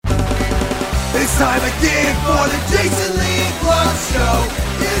It's time again for the Jason Lee and Clark Show.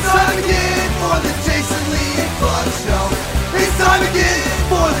 It's time again for the Jason Lee and Clark Show. It's time again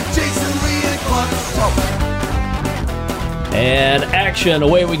for the Jason Lee and Clark Show. And action,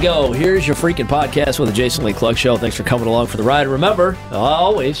 away we go. Here's your freaking podcast with the Jason Lee Clark Show. Thanks for coming along for the ride. Remember,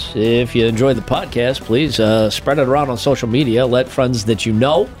 always, if you enjoy the podcast, please spread it around on social media. Let friends that you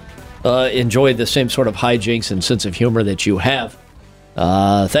know enjoy the same sort of hijinks and sense of humor that you have.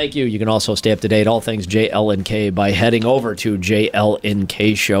 Thank you. You can also stay up to date all things JLNK by heading over to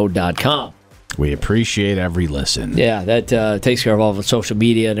jlnkshow.com. We appreciate every listen. Yeah, that takes care of all the social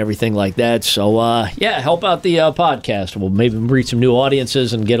media and everything like that. So, help out the podcast. We'll maybe reach some new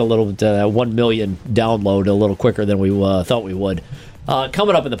audiences and get a little 1 million download a little quicker than we thought we would.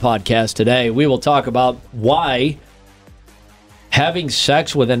 Coming up in the podcast today, we will talk about why having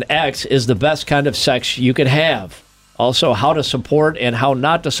sex with an ex is the best kind of sex you can have. Also, how to support and how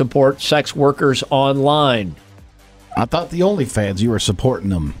not to support sex workers online. I thought the OnlyFans, you were supporting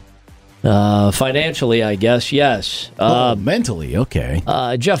them. Financially, I guess, yes. Mentally, okay.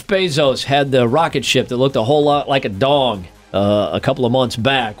 Jeff Bezos had the rocket ship that looked a whole lot like a dong a couple of months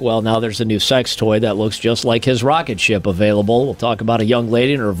back. Well, now there's a new sex toy that looks just like his rocket ship available. We'll talk about a young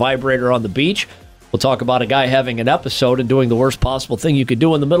lady and her vibrator on the beach. We'll talk about a guy having an episode and doing the worst possible thing you could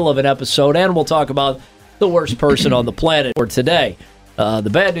do in the middle of an episode. And we'll talk about the worst person on the planet for today. The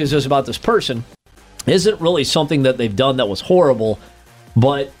bad news is about this person isn't really something that they've done that was horrible,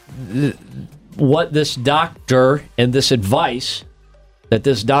 but what this doctor and this advice that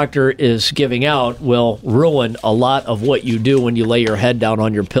this doctor is giving out will ruin a lot of what you do when you lay your head down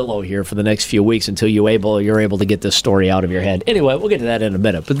on your pillow here for the next few weeks until you're able to get this story out of your head. Anyway, we'll get to that in a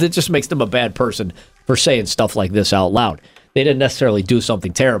minute, but it just makes them a bad person for saying stuff like this out loud. They didn't necessarily do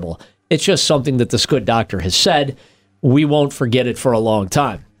something terrible. It's just something that this good doctor has said. We won't forget it for a long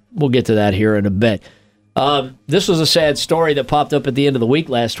time. We'll get to that here in a bit. This was a sad story that popped up at the end of the week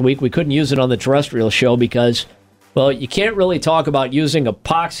last week. We couldn't use it on the terrestrial show because, well, you can't really talk about using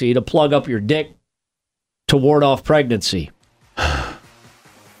epoxy to plug up your dick to ward off pregnancy.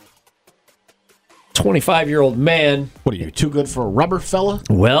 25-year-old man. What are you, too good for a rubber fella?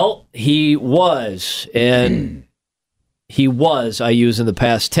 Well, he was, and he was, I use in the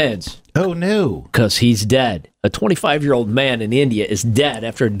past tense. Oh, no. Because he's dead. A 25-year-old man in India is dead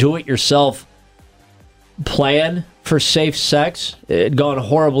after a do-it-yourself plan for safe sex. It had gone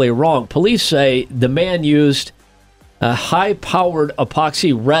horribly wrong. Police say the man used a high-powered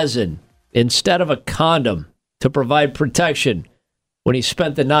epoxy resin instead of a condom to provide protection when he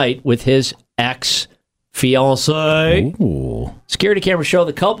spent the night with his ex-fiancée. Ooh. Security cameras show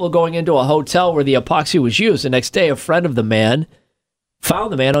the couple going into a hotel where the epoxy was used. The next day, a friend of the man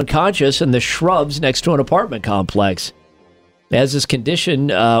found the man unconscious in the shrubs next to an apartment complex. As his condition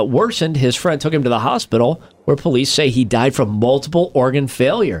worsened, his friend took him to the hospital, where police say he died from multiple organ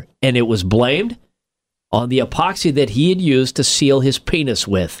failure, and it was blamed on the epoxy that he had used to seal his penis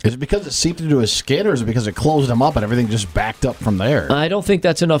with. Is it because it seeped into his skin, or is it because it closed him up and everything just backed up from there? I don't think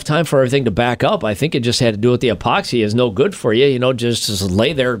that's enough time for everything to back up. I think it just had to do with the epoxy is no good for you. You know, just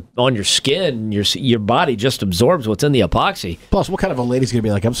lay there on your skin. Your body just absorbs what's in the epoxy. Plus, what kind of a lady's going to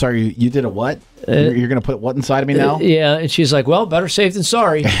be like, I'm sorry, you did a what? You're going to put what inside of me now? Yeah, and she's like, well, better safe than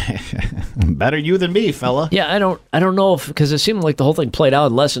sorry. Better you than me, fella. Yeah, I don't know if, because it seemed like the whole thing played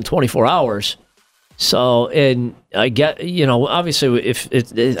out in less than 24 hours. So, and I get, you know, obviously, I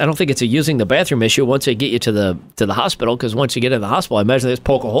don't think it's a using the bathroom issue once they get you to the hospital, because once you get in the hospital, I imagine they just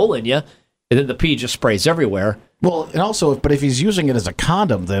poke a hole in you, and then the pee just sprays everywhere. Well, and also, but if he's using it as a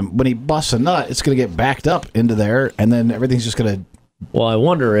condom, then when he busts a nut, it's going to get backed up into there, and then everything's just going to. Well, I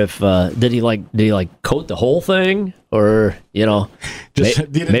wonder if did he coat the whole thing, or you know,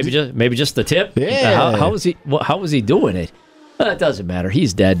 maybe just the tip. Yeah. How was he doing it? It doesn't matter.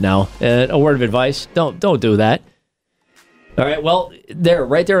 He's dead now. A word of advice: don't do that. All right. Well,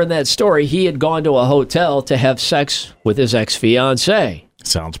 right there in that story, he had gone to a hotel to have sex with his ex-fiancée.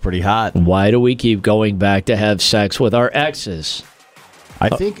 Sounds pretty hot. Why do we keep going back to have sex with our exes? I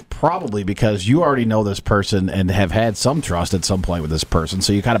think probably because you already know this person and have had some trust at some point with this person,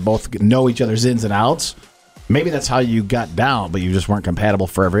 so you kind of both know each other's ins and outs. Maybe that's how you got down, but you just weren't compatible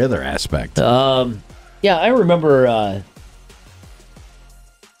for every other aspect. Yeah, I remember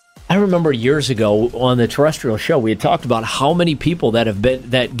years ago on the terrestrial show, we had talked about how many people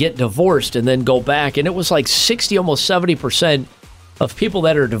that get divorced and then go back, and it was like 60, almost 70% of people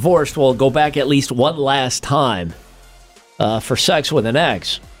that are divorced will go back at least one last time for sex with an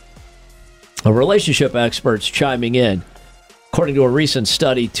ex. Relationship experts chiming in. According to a recent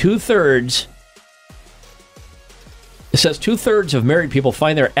study, 2/3 It says 2/3 of married people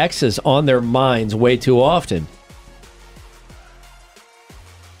find their exes on their minds way too often.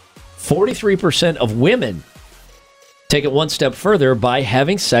 43% of women take it one step further by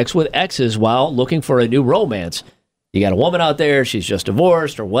having sex with exes while looking for a new romance. You got a woman out there, she's just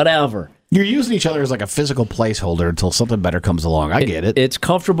divorced or whatever. You're using each other as like a physical placeholder until something better comes along. I get it. It's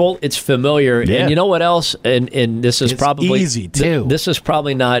comfortable, it's familiar, Yeah. and you know what else? And this is It's probably easy, too. This is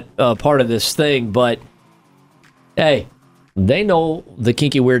probably not part of this thing, but hey, they know the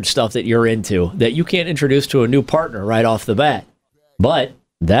kinky weird stuff that you're into that you can't introduce to a new partner right off the bat. But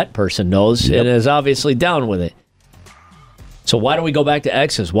that person knows and is obviously down with it. So why do we go back to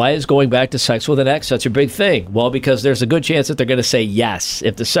exes? Why is going back to sex with an ex such a big thing? Well, because there's a good chance that they're going to say yes.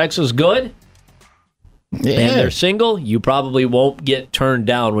 If the sex was good and they're single, you probably won't get turned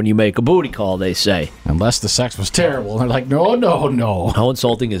down when you make a booty call, they say. Unless the sex was terrible. They're like, no. How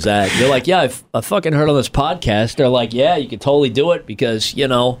insulting is that? They're like, yeah, I fucking heard on this podcast. They're like, yeah, you could totally do it because, you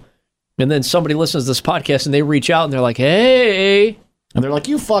know. And then somebody listens to this podcast and they reach out and they're like, hey. And they're like,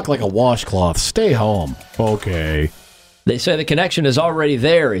 you fuck like a washcloth. Stay home. Okay. They say the connection is already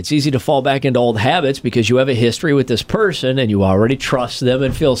there. It's easy to fall back into old habits because you have a history with this person and you already trust them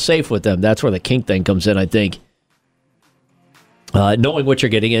and feel safe with them. That's where the kink thing comes in, I think. Knowing what you're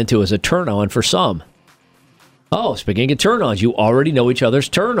getting into is a turn-on for some. Oh, speaking of turn-ons, you already know each other's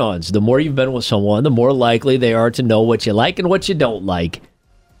turn-ons. The more you've been with someone, the more likely they are to know what you like and what you don't like.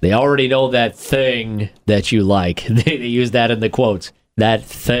 They already know that thing that you like. They use that in the quotes. That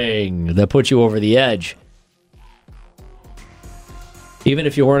thing that puts you over the edge. Even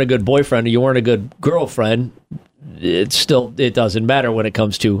if you weren't a good boyfriend or you weren't a good girlfriend, it doesn't matter when it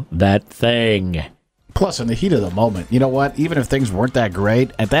comes to that thing. Plus, in the heat of the moment, you know what? Even if things weren't that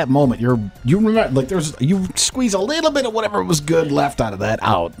great, at that moment, you remember, like you squeeze a little bit of whatever was good left out of that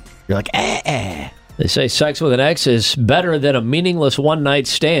out. You're like, They say sex with an ex is better than a meaningless one-night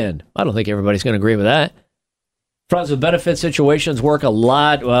stand. I don't think everybody's going to agree with that. Friends with benefit situations work a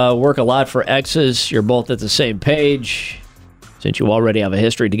lot for exes. You're both at the same page. Since you already have a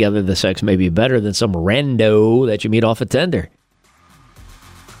history together, the sex may be better than some rando that you meet off a Tinder.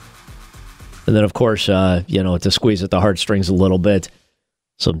 And then, of course, to squeeze at the heartstrings a little bit,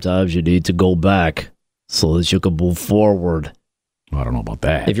 sometimes you need to go back so that you can move forward. I don't know about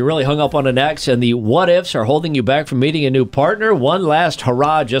that. If you're really hung up on an ex and the what-ifs are holding you back from meeting a new partner, one last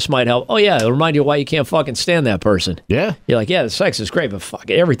hurrah just might help. Oh, yeah, it'll remind you why you can't fucking stand that person. Yeah. You're like, yeah, the sex is great, but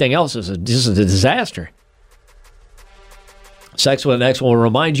fuck, everything else is just a disaster. Sex with an ex will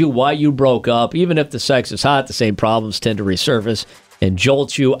remind you why you broke up. Even if the sex is hot, the same problems tend to resurface and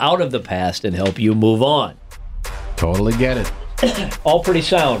jolt you out of the past and help you move on. Totally get it. All pretty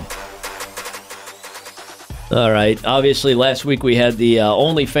sound. All right. Obviously, last week we had the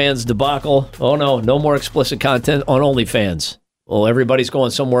OnlyFans debacle. Oh, no more explicit content on OnlyFans. Well, everybody's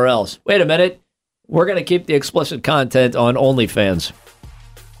going somewhere else. Wait a minute. We're going to keep the explicit content on OnlyFans.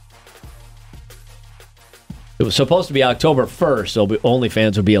 It was supposed to be October 1st, so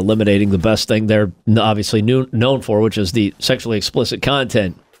OnlyFans would be eliminating the best thing they're obviously known for, which is the sexually explicit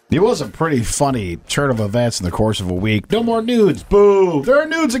content. It was a pretty funny turn of events in the course of a week. No more nudes. Boo. There are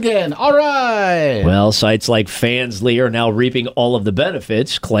nudes again. All right. Well, sites like Fansly are now reaping all of the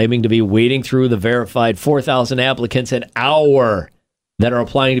benefits, claiming to be weeding through the verified 4,000 applicants an hour that are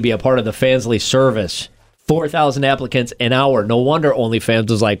applying to be a part of the Fansly service. 4,000 applicants an hour. No wonder OnlyFans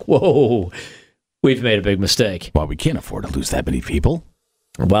was like, whoa, we've made a big mistake. Well, we can't afford to lose that many people.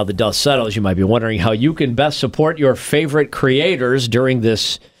 While the dust settles, you might be wondering how you can best support your favorite creators during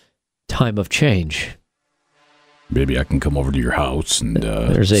this time of change. Maybe I can come over to your house and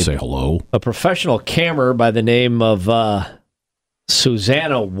say hello. A professional camera by the name of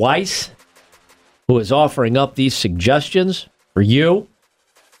Susanna Weiss, who is offering up these suggestions for you.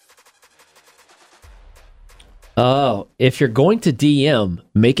 If you're going to DM,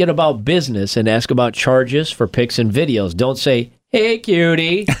 make it about business and ask about charges for pics and videos. Don't say, hey,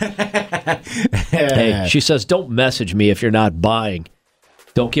 cutie. Hey, she says, don't message me if you're not buying.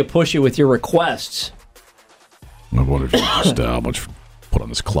 Don't get pushy with your requests. I wonder if you just put on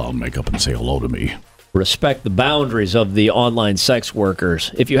this clown makeup and say hello to me. Respect the boundaries of the online sex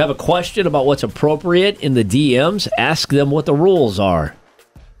workers. If you have a question about what's appropriate in the DMs, ask them what the rules are.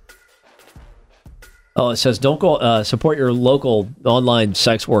 Oh, it says, don't go support your local online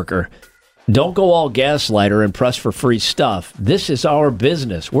sex worker. Don't go all gaslighter and press for free stuff. This is our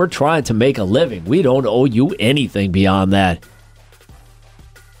business. We're trying to make a living. We don't owe you anything beyond that.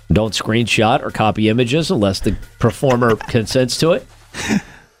 Don't screenshot or copy images unless the performer consents to it.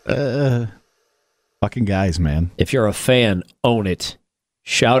 Fucking guys, man. If you're a fan, own it.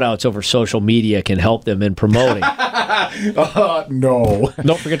 shout outs over social media can help them in promoting. No.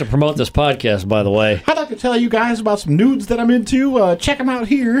 Don't forget to promote this podcast, by the way. I'd like to tell you guys about some nudes that I'm into. Check them out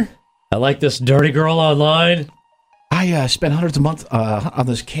here. I like this dirty girl online. I spend hundreds a month on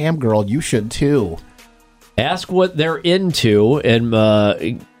this cam girl. You should too. Ask what they're into,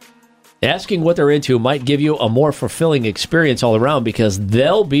 and asking what they're into might give you a more fulfilling experience all around because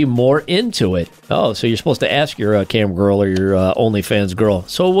they'll be more into it. Oh, so you're supposed to ask your cam girl or your OnlyFans girl,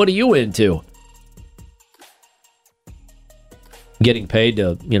 so what are you into? Getting paid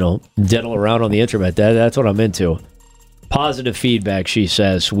to, diddle around on the internet. That's what I'm into. Positive feedback, she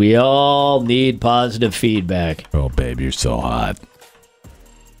says. We all need positive feedback. Oh, babe, you're so hot.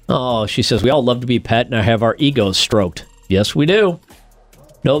 Oh, she says, we all love to be pet and have our egos stroked. Yes, we do.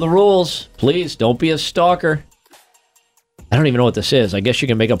 Know the rules. Please, don't be a stalker. I don't even know what this is. I guess you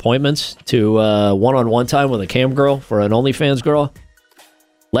can make appointments to one-on-one time with a cam girl for an OnlyFans girl.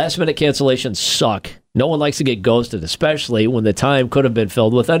 Last-minute cancellations suck. No one likes to get ghosted, especially when the time could have been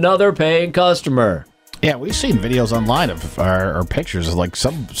filled with another paying customer. Yeah, we've seen videos online of or pictures of like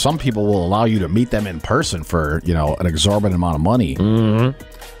some people will allow you to meet them in person for, an exorbitant amount of money.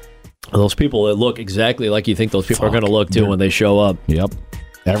 Mm-hmm. Those people that look exactly like you think those people are going to look too when they show up. Yep.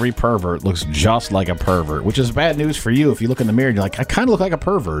 Every pervert looks just like a pervert, which is bad news for you if you look in the mirror and you're like, I kind of look like a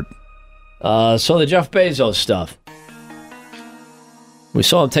pervert. So the Jeff Bezos stuff. We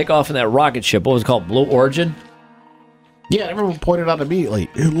saw him take off in that rocket ship. What was it called? Blue Origin? Yeah, everyone pointed out immediately,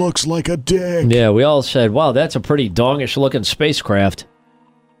 it looks like a dick. Yeah, we all said, wow, that's a pretty dongish-looking spacecraft.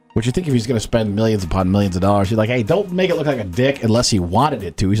 Would you think if he's going to spend millions upon millions of dollars, you're like, hey, don't make it look like a dick unless he wanted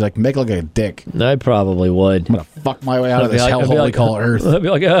it to. He's like, make it look like a dick. I probably would. I'm going to fuck my way out of this hellhole we call Earth. I'd be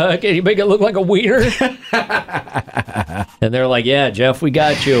like, can you make it look like a wiener? And they're like, yeah, Jeff, we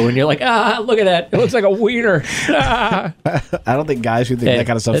got you. And you're like, look at that. It looks like a wiener. I don't think guys who think that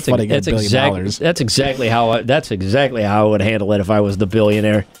kind of stuff's funny get $1 billion. That's exactly how I would handle it if I was the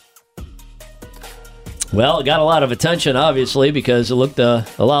billionaire. Well, it got a lot of attention, obviously, because it looked a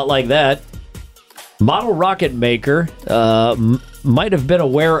lot like that. Model rocket maker might have been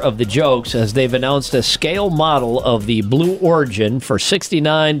aware of the jokes as they've announced a scale model of the Blue Origin for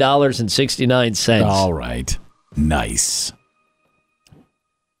 $69.69. All right. Nice.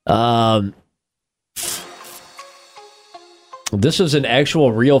 This is an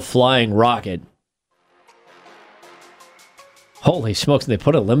actual real flying rocket. Holy smokes, and they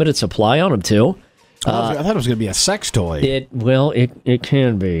put a limited supply on them, too? I thought it was going to be a sex toy. It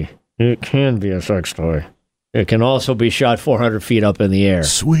can be. It can be a sex toy. It can also be shot 400 feet up in the air.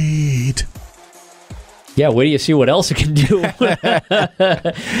 Sweet. Yeah, wait till you see what else it can do. You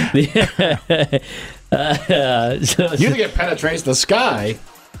think it penetrates the sky?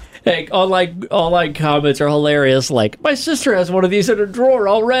 Hey, online comments are hilarious. Like, my sister has one of these in her drawer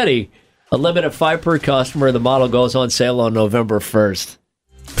already. A limit of 5 per customer. The model goes on sale on November 1st.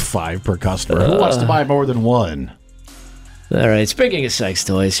 5 per customer. Who wants to buy more than one? All right, speaking of sex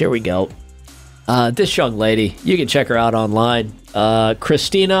toys, here we go. This young lady, you can check her out online.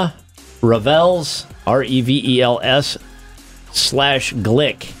 Christina Revels, Revels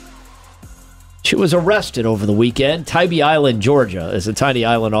 /Glick. She was arrested over the weekend. Tybee Island, Georgia, is a tiny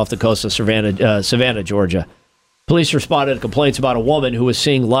island off the coast of Savannah, Georgia. Police responded to complaints about a woman who was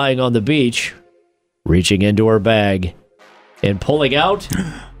seen lying on the beach, reaching into her bag and pulling out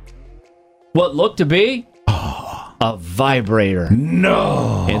what looked to be a vibrator.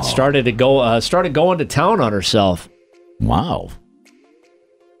 No. And started going to town on herself. Wow.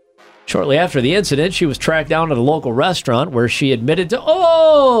 Shortly after the incident, she was tracked down at a local restaurant where she admitted to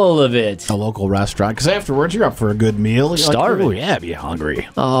all of it. A local restaurant, because afterwards you're up for a good meal. You're starving. Like, yeah, be hungry.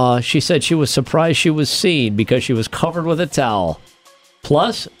 She said she was surprised she was seen because she was covered with a towel.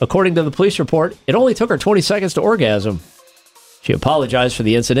 Plus, according to the police report, it only took her 20 seconds to orgasm. She apologized for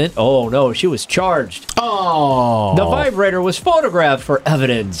the incident. Oh, no, she was charged. Oh. The vibrator was photographed for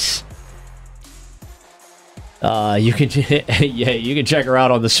evidence. You can check her out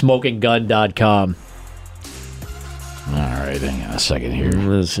on thesmokinggun.com. All right, hang on a second here.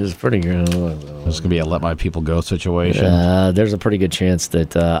 This is pretty good. This is going to be a let my people go situation. There's a pretty good chance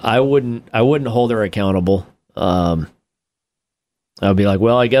that I wouldn't hold her accountable. I'd be like,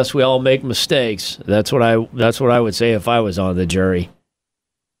 well, I guess we all make mistakes. That's what I would say if I was on the jury.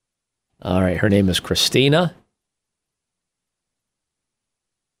 All right, her name is Christina.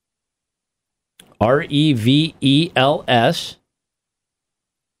 Revels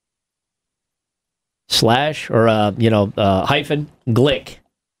hyphen Glick.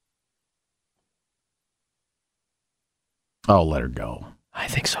 Oh, let her go. I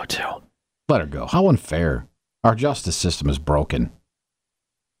think so too. Let her go. How unfair. Our justice system is broken.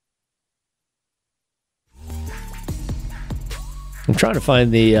 I'm trying to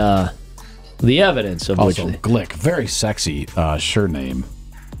find the evidence of Also, which. Glick, very sexy surname.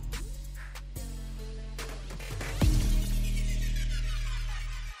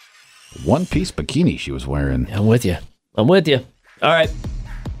 One-piece bikini she was wearing. I'm with you. All right.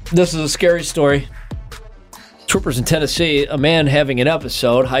 This is a scary story. Troopers in Tennessee, a man having an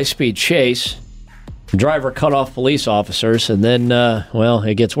episode, high-speed chase. Driver cut off police officers, and then,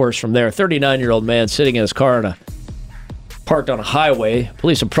 it gets worse from there. 39-year-old man sitting in his car parked on a highway.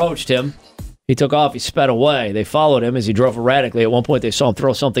 Police approached him. He took off. He sped away. They followed him as he drove erratically. At one point, they saw him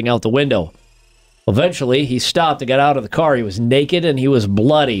throw something out the window. Eventually, he stopped and got out of the car. He was naked and he was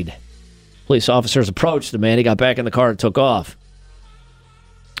bloodied. Police officers approached the man. He got back in the car and took off.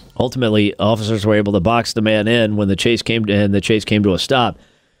 Ultimately, officers were able to box the man in when the chase came to a stop.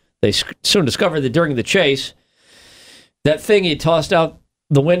 They soon discovered that during the chase, that thing he tossed out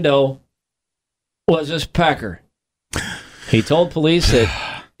the window was his pecker. He told police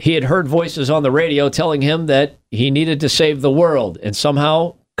that he had heard voices on the radio telling him that he needed to save the world, and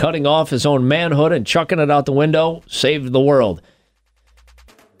somehow cutting off his own manhood and chucking it out the window saved the world.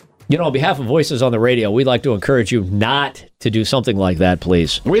 You know, on behalf of Voices on the Radio, we'd like to encourage you not to do something like that,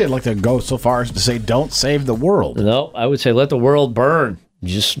 please. We'd like to go so far as to say don't save the world. No, I would say let the world burn.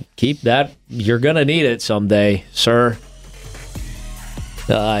 Just keep that. You're going to need it someday, sir.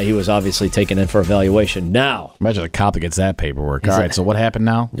 He was obviously taken in for evaluation. Now, imagine a cop that gets that paperwork. All right, so what happened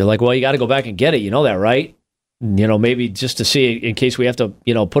now? You're like, well, you got to go back and get it. You know that, right? You know, maybe just to see in case we have to,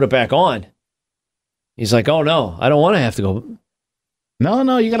 put it back on. He's like, oh, no, I don't want to have to go.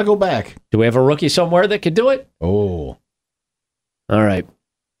 No, you got to go back. Do we have a rookie somewhere that could do it? Oh. All right.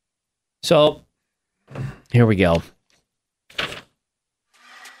 So, here we go.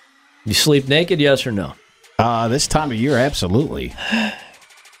 You sleep naked, yes or no? This time of year, absolutely.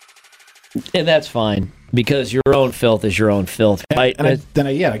 And that's fine, because your own filth is your own filth. Right? I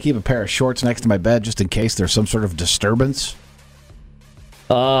keep a pair of shorts next to my bed just in case there's some sort of disturbance.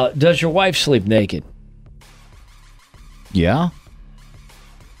 Does your wife sleep naked? Yeah.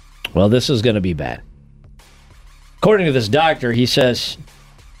 Well, this is going to be bad. According to this doctor, he says,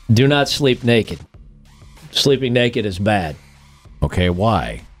 do not sleep naked. Sleeping naked is bad. Okay,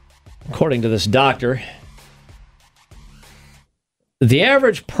 why? According to this doctor, the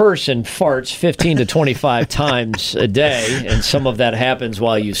average person farts 15 to 25 times a day, and some of that happens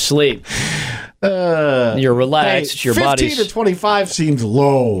while you sleep. You're relaxed. Hey, 15 to 25 seems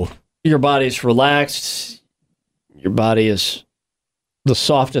low. Your body's relaxed. Your body is the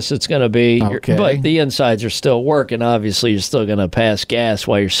softest it's going to be. Okay. But the insides are still working. Obviously, you're still going to pass gas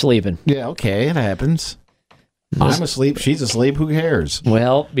while you're sleeping. Yeah, okay, it happens. I'm asleep, she's asleep, who cares?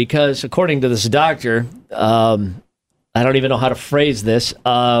 Well, because according to this doctor, I don't even know how to phrase this.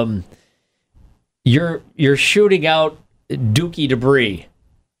 You're shooting out dookie debris.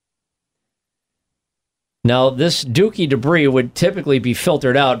 Now, this dookie debris would typically be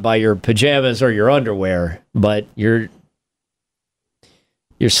filtered out by your pajamas or your underwear, but you're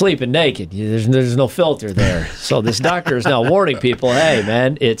sleeping naked. There's no filter there. So this doctor is now warning people, hey,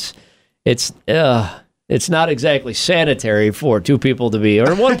 man, it's not exactly sanitary for two people to be,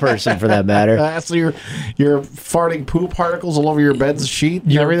 or one person for that matter. So you're farting poop particles all over your bed's sheet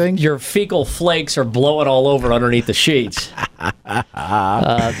and everything? Your fecal flakes are blowing all over underneath the sheets.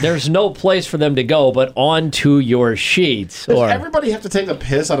 There's no place for them to go but onto your sheets. Does everybody have to take the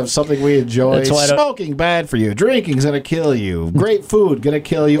piss out of something we enjoy? Smoking, bad for you. Drinking's going to kill you. Great food, going to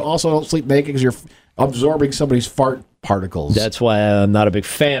kill you. Also, don't sleep naked because you're absorbing somebody's fart particles. That's why I'm not a big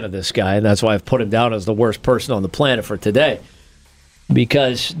fan of this guy, and that's why I've put him down as the worst person on the planet for today.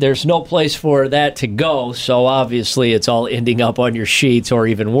 Because there's no place for that to go, so obviously it's all ending up on your sheets, or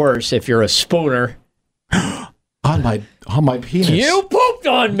even worse, if you're a spooner. on my penis. You pooped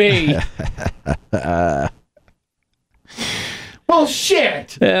on me! Well,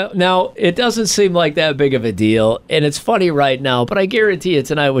 shit! Now, it doesn't seem like that big of a deal, and it's funny right now, but I guarantee you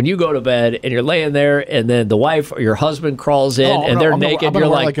tonight when you go to bed and you're laying there and then the wife or your husband crawls in they're naked, you're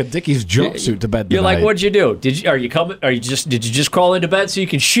like a Dickies jumpsuit to bed tonight. You're like, what'd you do? Did you just crawl into bed so you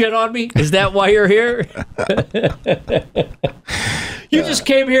can shit on me? Is that why you're here? You just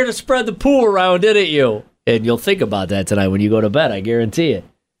came here to spread the poo around, didn't you? And you'll think about that tonight when you go to bed, I guarantee it.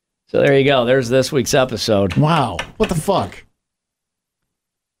 So there you go. There's this week's episode. Wow. What the fuck?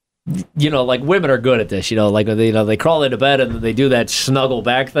 Like women are good at this, they crawl into bed and they do that snuggle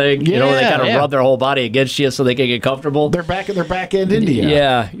back thing, where they kind of rub their whole body against you so they can get comfortable. They're back in their back end India.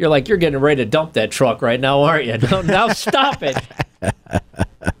 Yeah, you're getting ready to dump that truck right now, aren't you? Now stop it.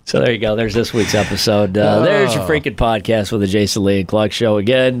 So there you go. There's this week's episode. There's your freaking podcast with the Jason Lee and Cluck Show.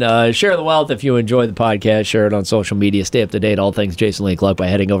 Again, share the wealth if you enjoy the podcast. Share it on social media. Stay up to date all things Jason Lee and Cluck by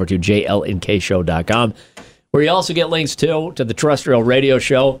heading over to jlnkshow.com, where you also get links to the terrestrial radio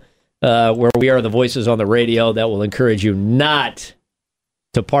show, where we are the voices on the radio that will encourage you not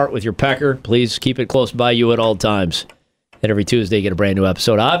to part with your pecker. Please keep it close by you at all times. And every Tuesday, you get a brand new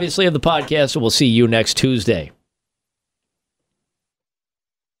episode, obviously, of the podcast. So we'll see you next Tuesday.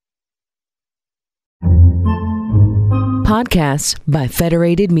 Podcasts by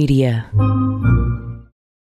Federated Media.